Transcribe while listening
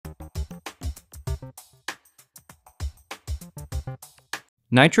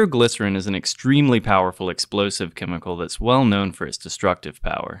Nitroglycerin is an extremely powerful explosive chemical that's well known for its destructive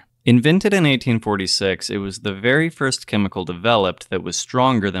power. Invented in 1846, it was the very first chemical developed that was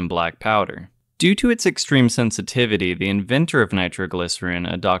stronger than black powder. Due to its extreme sensitivity, the inventor of nitroglycerin,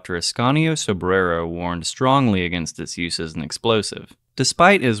 a Dr. Ascanio Sobrero, warned strongly against its use as an explosive.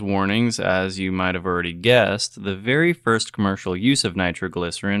 Despite his warnings, as you might have already guessed, the very first commercial use of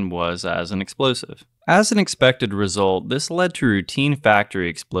nitroglycerin was as an explosive. As an expected result, this led to routine factory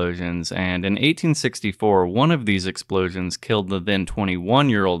explosions, and in 1864, one of these explosions killed the then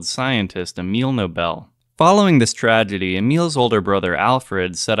 21-year-old scientist Emile Nobel. Following this tragedy, Emile's older brother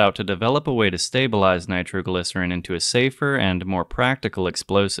Alfred set out to develop a way to stabilize nitroglycerin into a safer and more practical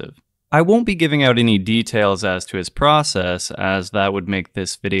explosive. I won't be giving out any details as to his process, as that would make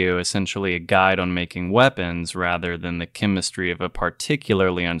this video essentially a guide on making weapons rather than the chemistry of a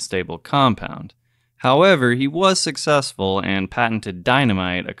particularly unstable compound. However, he was successful and patented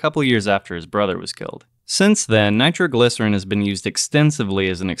dynamite a couple years after his brother was killed. Since then, nitroglycerin has been used extensively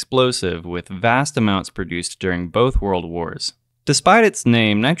as an explosive, with vast amounts produced during both world wars. Despite its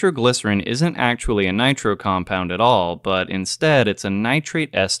name, nitroglycerin isn't actually a nitro compound at all, but instead it's a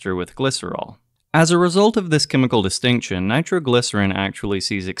nitrate ester with glycerol. As a result of this chemical distinction, nitroglycerin actually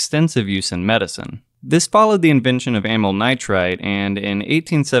sees extensive use in medicine. This followed the invention of amyl nitrite, and in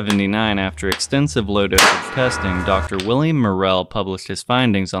 1879, after extensive low-dosage testing, Dr. William Morrell published his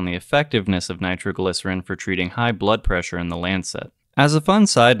findings on the effectiveness of nitroglycerin for treating high blood pressure in the Lancet. As a fun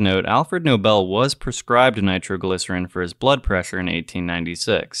side note, Alfred Nobel was prescribed nitroglycerin for his blood pressure in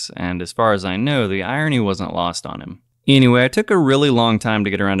 1896, and as far as I know, the irony wasn't lost on him. Anyway, it took a really long time to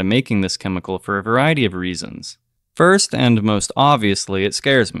get around to making this chemical for a variety of reasons. First, and most obviously, it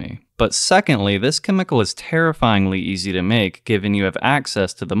scares me. But secondly, this chemical is terrifyingly easy to make, given you have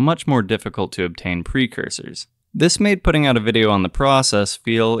access to the much more difficult to obtain precursors. This made putting out a video on the process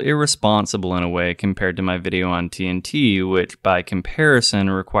feel irresponsible in a way compared to my video on TNT, which by comparison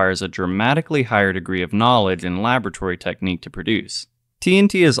requires a dramatically higher degree of knowledge and laboratory technique to produce.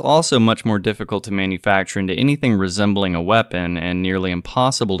 TNT is also much more difficult to manufacture into anything resembling a weapon and nearly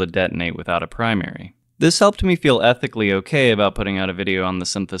impossible to detonate without a primary. This helped me feel ethically okay about putting out a video on the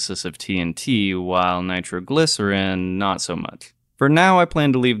synthesis of TNT, while nitroglycerin, not so much. For now, I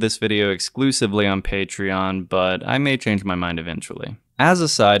plan to leave this video exclusively on Patreon, but I may change my mind eventually. As a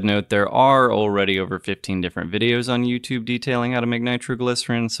side note, there are already over 15 different videos on YouTube detailing how to make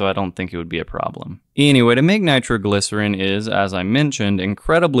nitroglycerin, so I don't think it would be a problem. Anyway, to make nitroglycerin is, as I mentioned,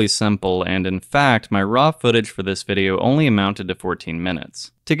 incredibly simple, and in fact, my raw footage for this video only amounted to 14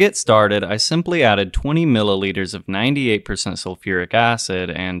 minutes. To get started, I simply added 20 milliliters of 98% sulfuric acid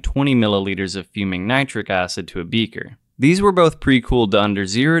and 20 milliliters of fuming nitric acid to a beaker. These were both pre-cooled to under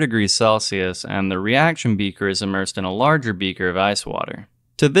 0 degrees Celsius, and the reaction beaker is immersed in a larger beaker of ice water.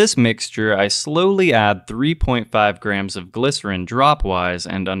 To this mixture, I slowly add 3.5 grams of glycerin dropwise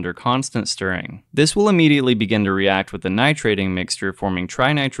and under constant stirring. This will immediately begin to react with the nitrating mixture, forming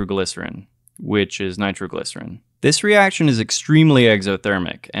trinitroglycerin, which is nitroglycerin. This reaction is extremely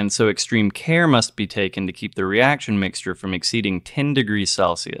exothermic, and so extreme care must be taken to keep the reaction mixture from exceeding 10 degrees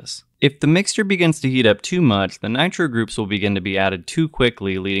Celsius. If the mixture begins to heat up too much, the nitro groups will begin to be added too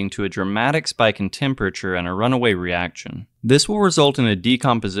quickly, leading to a dramatic spike in temperature and a runaway reaction. This will result in a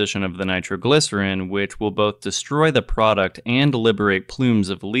decomposition of the nitroglycerin, which will both destroy the product and liberate plumes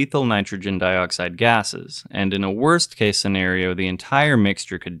of lethal nitrogen dioxide gases, and in a worst-case scenario, the entire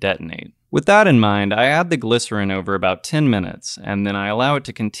mixture could detonate. With that in mind, I add the glycerin over about 10 minutes, and then I allow it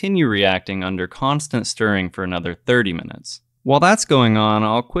to continue reacting under constant stirring for another 30 minutes. While that's going on,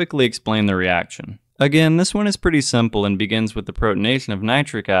 I'll quickly explain the reaction. Again, this one is pretty simple and begins with the protonation of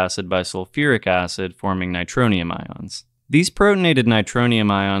nitric acid by sulfuric acid, forming nitronium ions. These protonated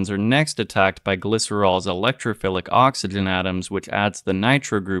nitronium ions are next attacked by glycerol's electrophilic oxygen atoms, which adds the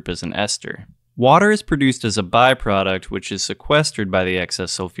nitro group as an ester. Water is produced as a byproduct, which is sequestered by the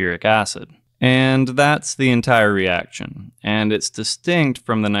excess sulfuric acid. And that's the entire reaction, and it's distinct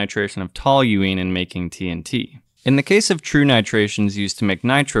from the nitration of toluene in making TNT. In the case of true nitrations used to make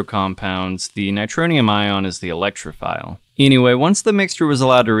nitro compounds, the nitronium ion is the electrophile. Anyway, once the mixture was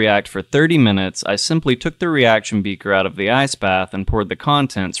allowed to react for 30 minutes, I simply took the reaction beaker out of the ice bath and poured the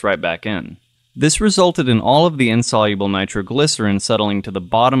contents right back in. This resulted in all of the insoluble nitroglycerin settling to the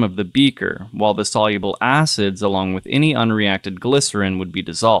bottom of the beaker, while the soluble acids along with any unreacted glycerin would be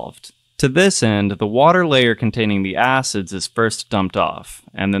dissolved. To this end, the water layer containing the acids is first dumped off,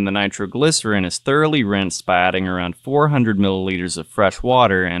 and then the nitroglycerin is thoroughly rinsed by adding around 400 milliliters of fresh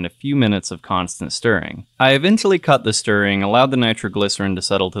water and a few minutes of constant stirring. I eventually cut the stirring, allowed the nitroglycerin to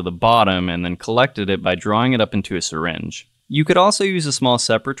settle to the bottom, and then collected it by drawing it up into a syringe. You could also use a small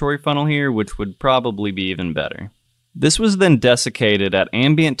separatory funnel here, which would probably be even better. This was then desiccated at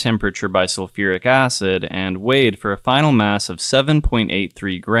ambient temperature by sulfuric acid and weighed for a final mass of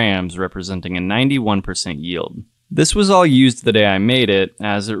 7.83 grams, representing a 91% yield. This was all used the day I made it,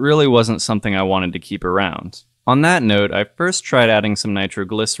 as it really wasn't something I wanted to keep around. On that note, I first tried adding some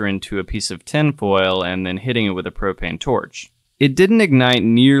nitroglycerin to a piece of tin foil and then hitting it with a propane torch. It didn't ignite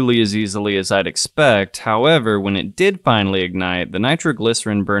nearly as easily as I'd expect. However, when it did finally ignite, the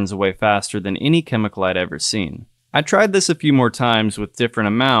nitroglycerin burns away faster than any chemical I'd ever seen. I tried this a few more times with different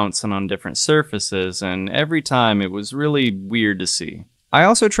amounts and on different surfaces, and every time it was really weird to see. I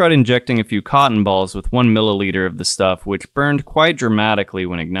also tried injecting a few cotton balls with 1 milliliter of the stuff, which burned quite dramatically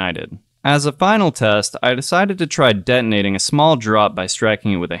when ignited. As a final test, I decided to try detonating a small drop by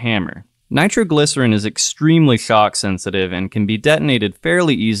striking it with a hammer. Nitroglycerin is extremely shock sensitive and can be detonated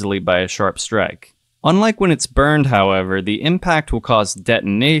fairly easily by a sharp strike. Unlike when it's burned, however, the impact will cause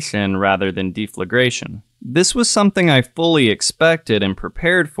detonation rather than deflagration. This was something I fully expected and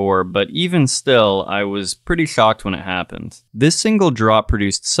prepared for, but even still, I was pretty shocked when it happened. This single drop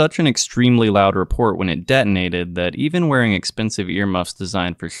produced such an extremely loud report when it detonated that even wearing expensive earmuffs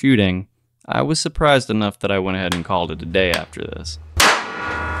designed for shooting, I was surprised enough that I went ahead and called it a day after this.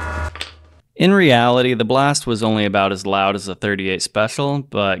 In reality, the blast was only about as loud as a .38 Special,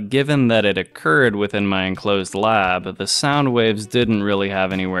 but given that it occurred within my enclosed lab, the sound waves didn't really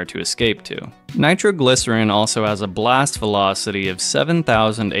have anywhere to escape to. Nitroglycerin also has a blast velocity of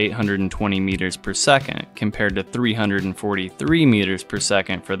 7,820 meters per second, compared to 343 meters per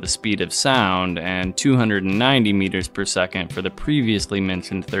second for the speed of sound and 290 meters per second for the previously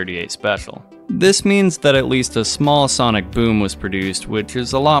mentioned .38 Special. This means that at least a small sonic boom was produced, which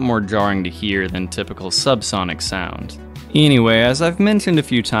is a lot more jarring to hear than typical subsonic sound. Anyway, as I've mentioned a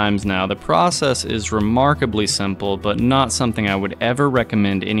few times now, the process is remarkably simple, but not something I would ever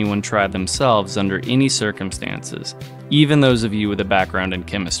recommend anyone try themselves under any circumstances, even those of you with a background in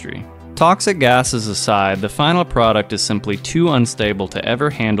chemistry. Toxic gases aside, the final product is simply too unstable to ever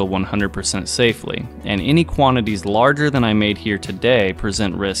handle 100% safely, and any quantities larger than I made here today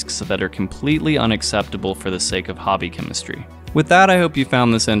present risks that are completely unacceptable for the sake of hobby chemistry. With that, I hope you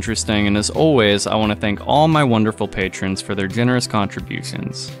found this interesting, and as always, I want to thank all my wonderful patrons for their generous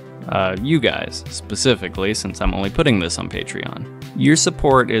contributions. You guys, specifically, since I'm only putting this on Patreon. Your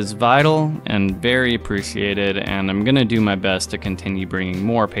support is vital and very appreciated, and I'm gonna do my best to continue bringing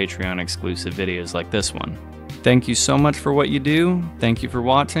more Patreon exclusive videos like this one. Thank you so much for what you do, thank you for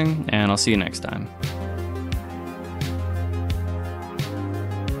watching, and I'll see you next time.